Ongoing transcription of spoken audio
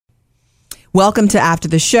Welcome to After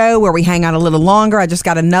the Show, where we hang out a little longer. I just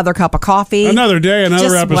got another cup of coffee. Another day, another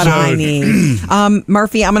just episode. What I need.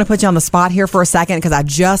 Murphy, I'm going to put you on the spot here for a second because I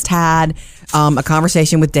just had a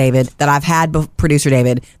conversation with David that I've had, producer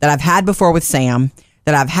David, that I've had before with Sam,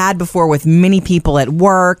 that I've had before with many people at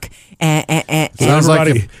work. And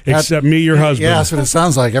everybody except me, your husband. Yeah, that's what it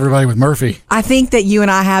sounds like. Everybody with Murphy. I think that you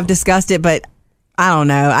and I have discussed it, but I don't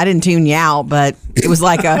know. I didn't tune you out, but it was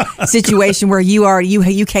like a situation where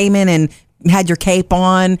you came in and had your cape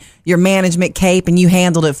on, your management cape, and you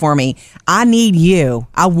handled it for me. I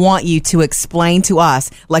want you to explain to us,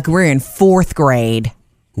 like we're in 4th grade,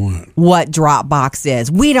 what Dropbox is.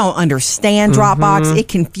 We don't understand Dropbox. It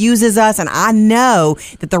confuses us, and I know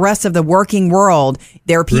that the rest of the working world,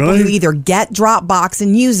 there are people who either get Dropbox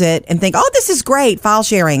and use it and think, oh, this is great, file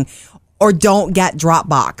sharing, or don't get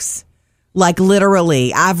Dropbox. Like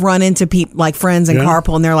literally, I've run into people like friends in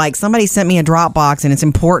carpool, and they're like, somebody sent me a Dropbox and it's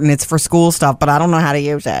important. It's for school stuff, but I don't know how to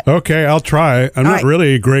use it. Okay, I'll try. I'm not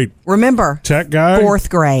really a great tech guy. 4th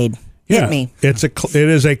grade. Hit me. It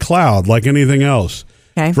is a cloud like anything else.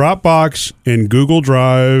 Okay. Dropbox and Google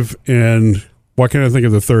Drive, and why can't I think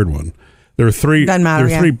of the third one? There are 3. Doesn't matter,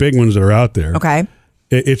 there are 3 big ones that are out there. Okay.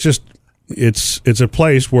 It's a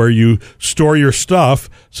place where you store your stuff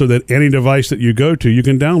so that any device that you go to, you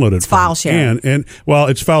can download it. It's file sharing. And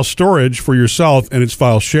it's file storage for yourself, and it's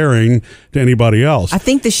file sharing to anybody else. I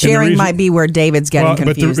think the sharing might be where David's getting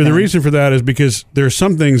confused. But the reason for that is because there's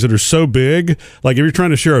some things that are so big, like if you're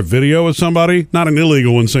trying to share a video with somebody, not an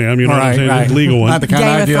illegal one, Sam, you know what I'm saying? A legal one. Not the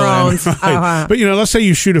kind Game of Thrones. Right. But, let's say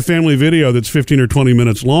you shoot a family video that's 15 or 20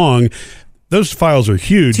 minutes long. Those files are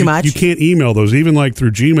huge. Too much. You can't email those, even like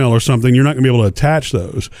through Gmail or something. You're not going to be able to attach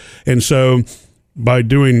those. And so by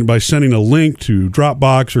sending a link to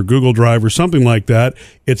Dropbox or Google Drive or something like that,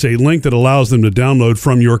 it's a link that allows them to download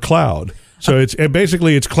from your cloud. So it's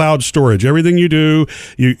cloud storage. Everything you do,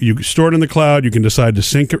 you store it in the cloud. You can decide to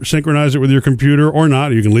synchronize it with your computer or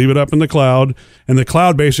not. You can leave it up in the cloud. And the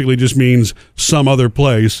cloud basically just means some other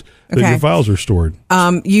place that your files are stored.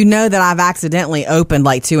 You know that I've accidentally opened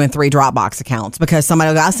like 2 and 3 Dropbox accounts because somebody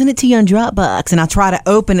will go, I'll send it to you on Dropbox. And I try to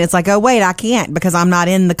open it. It's like, oh, wait, I can't because I'm not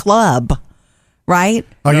in the club. Right?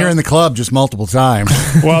 Oh, you're in the club just multiple times.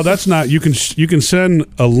 Well, that's not. You can send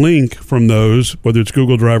a link from those, whether it's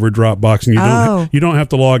Google Drive or Dropbox, and you don't have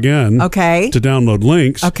to log in. To download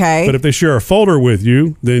links. Okay. But if they share a folder with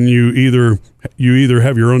you, then you either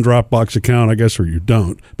have your own Dropbox account, I guess, or you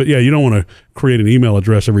don't. But yeah, you don't want to create an email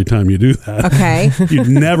address every time you do that. Okay. You'd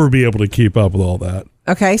never be able to keep up with all that.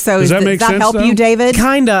 Okay, so does that help you, David?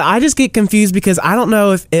 Kinda. I just get confused because I don't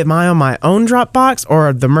know if am I on my own Dropbox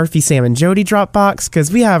or the Murphy, Sam, and Jody Dropbox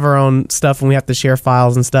because we have our own stuff and we have to share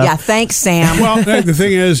files and stuff. Yeah, thanks, Sam. Well, the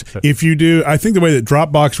thing is, if you do, I think the way that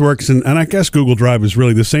Dropbox works, and I guess Google Drive is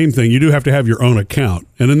really the same thing, you do have to have your own account.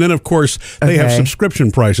 And then, of course, they have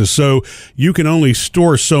subscription prices. So you can only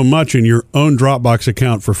store so much in your own Dropbox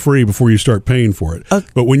account for free before you start paying for it.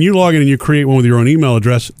 But when you log in and you create one with your own email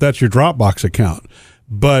address, that's your Dropbox account.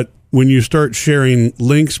 But when you start sharing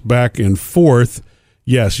links back and forth,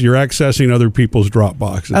 yes, you're accessing other people's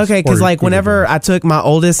Dropboxes. Okay, because like whenever I took my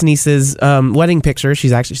oldest niece's wedding picture,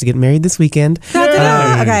 she's getting married this weekend.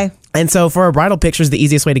 Okay. And so for her bridal pictures, the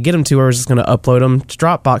easiest way to get them to her is just going to upload them to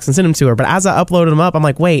Dropbox and send them to her. But as I uploaded them up, I'm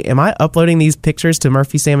like, wait, am I uploading these pictures to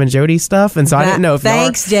Murphy, Sam, and Jody stuff? And so I didn't know if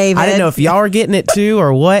David. I didn't know if y'all were getting it too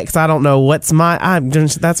or what, because I don't know what's my.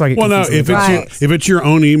 That's why I get confused. Well, no, if it's your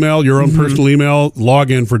own email, your own personal email, log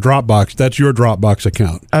in for Dropbox. That's your Dropbox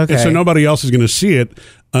account. Okay. And so nobody else is going to see it.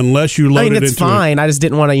 Unless you load it into it's fine. I just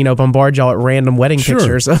didn't want to, bombard y'all at random wedding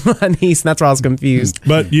pictures of my niece. And that's why I was confused.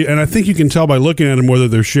 But and I think you can tell by looking at them whether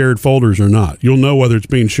they're shared folders or not. You'll know whether it's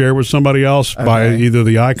being shared with somebody else by either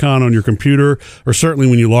the icon on your computer or certainly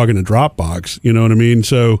when you log into Dropbox. You know what I mean?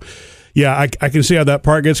 So, yeah, I can see how that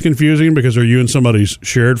part gets confusing because are you in somebody's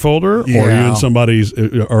shared folder or are you in somebody's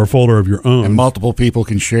or a folder of your own? And multiple people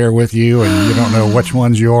can share with you and you don't know which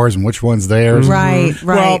one's yours and which one's theirs. Right.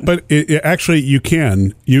 Well, but actually you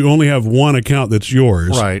can. You only have one account that's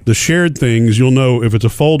yours. Right. The shared things, you'll know if it's a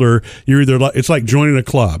folder, it's like joining a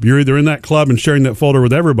club. You're either in that club and sharing that folder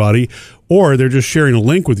with everybody or they're just sharing a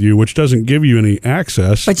link with you, which doesn't give you any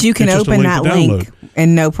access. But you can open that link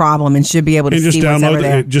and no problem and should be able to see what's over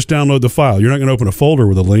there. Just download the file. You're not going to open a folder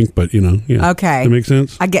with a link, but yeah. Okay. That makes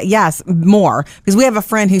sense? Yes, more. Because we have a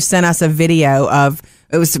friend who sent us a video of,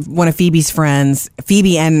 it was one of Phoebe's friends,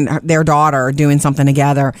 Phoebe and their daughter doing something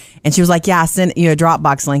together. And she was like, yeah, I sent you a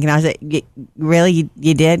Dropbox link. And I was like, really?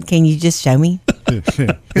 You did? Can you just show me?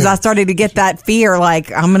 Because I started to get that fear,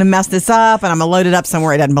 like I'm going to mess this up and I'm going to load it up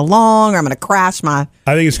somewhere it doesn't belong, or I'm going to crash my.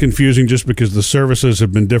 I think it's confusing just because the services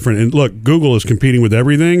have been different. And look, Google is competing with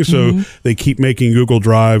everything, so they keep making Google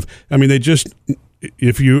Drive. I mean, they just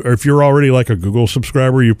if you're already like a Google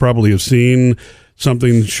subscriber, you probably have seen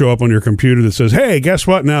something show up on your computer that says, "Hey, guess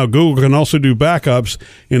what? Now Google can also do backups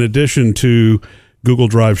in addition to Google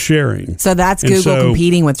Drive sharing." So that's Google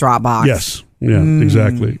competing with Dropbox. Yes. Yeah,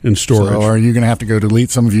 exactly. In storage. So are you going to have to go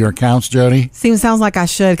delete some of your accounts, Jody? Sounds like I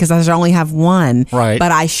should, because I only have one. Right.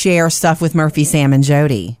 But I share stuff with Murphy, Sam, and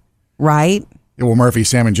Jody. Right? Well, Murphy,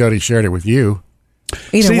 Sam, and Jody shared it with you.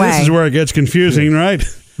 Either way. This is where it gets confusing, right?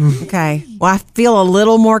 Okay. Well, I feel a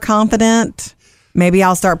little more confident. Maybe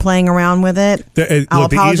I'll start playing around with it. I'll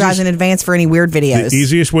apologize in advance for any weird videos. The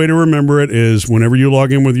easiest way to remember it is whenever you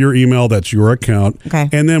log in with your email, that's your account. Okay.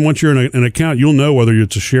 And then once you're in an account, you'll know whether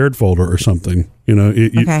it's a shared folder or something. You know,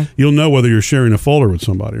 you'll know whether you're sharing a folder with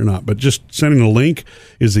somebody or not. But just sending a link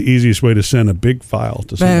is the easiest way to send a big file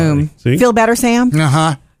to somebody. Boom. See? Feel better, Sam?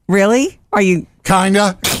 Uh-huh. Really? Are you?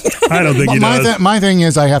 Kinda. I don't think But he does. my thing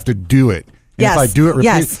is I have to do it. And Yes. if I do it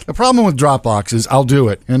Yes. the problem with Dropbox is I'll do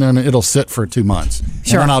it, and then it'll sit for 2 months.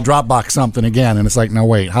 Sure. And then I'll Dropbox something again, and it's like, no,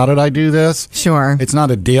 wait, how did I do this? Sure. It's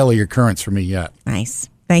not a daily occurrence for me yet. Nice.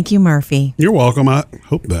 Thank you, Murphy. You're welcome. I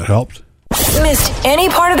hope that helped. Missed any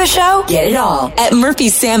part of the show? Get it all at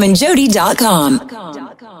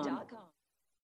murphysamandjody.com.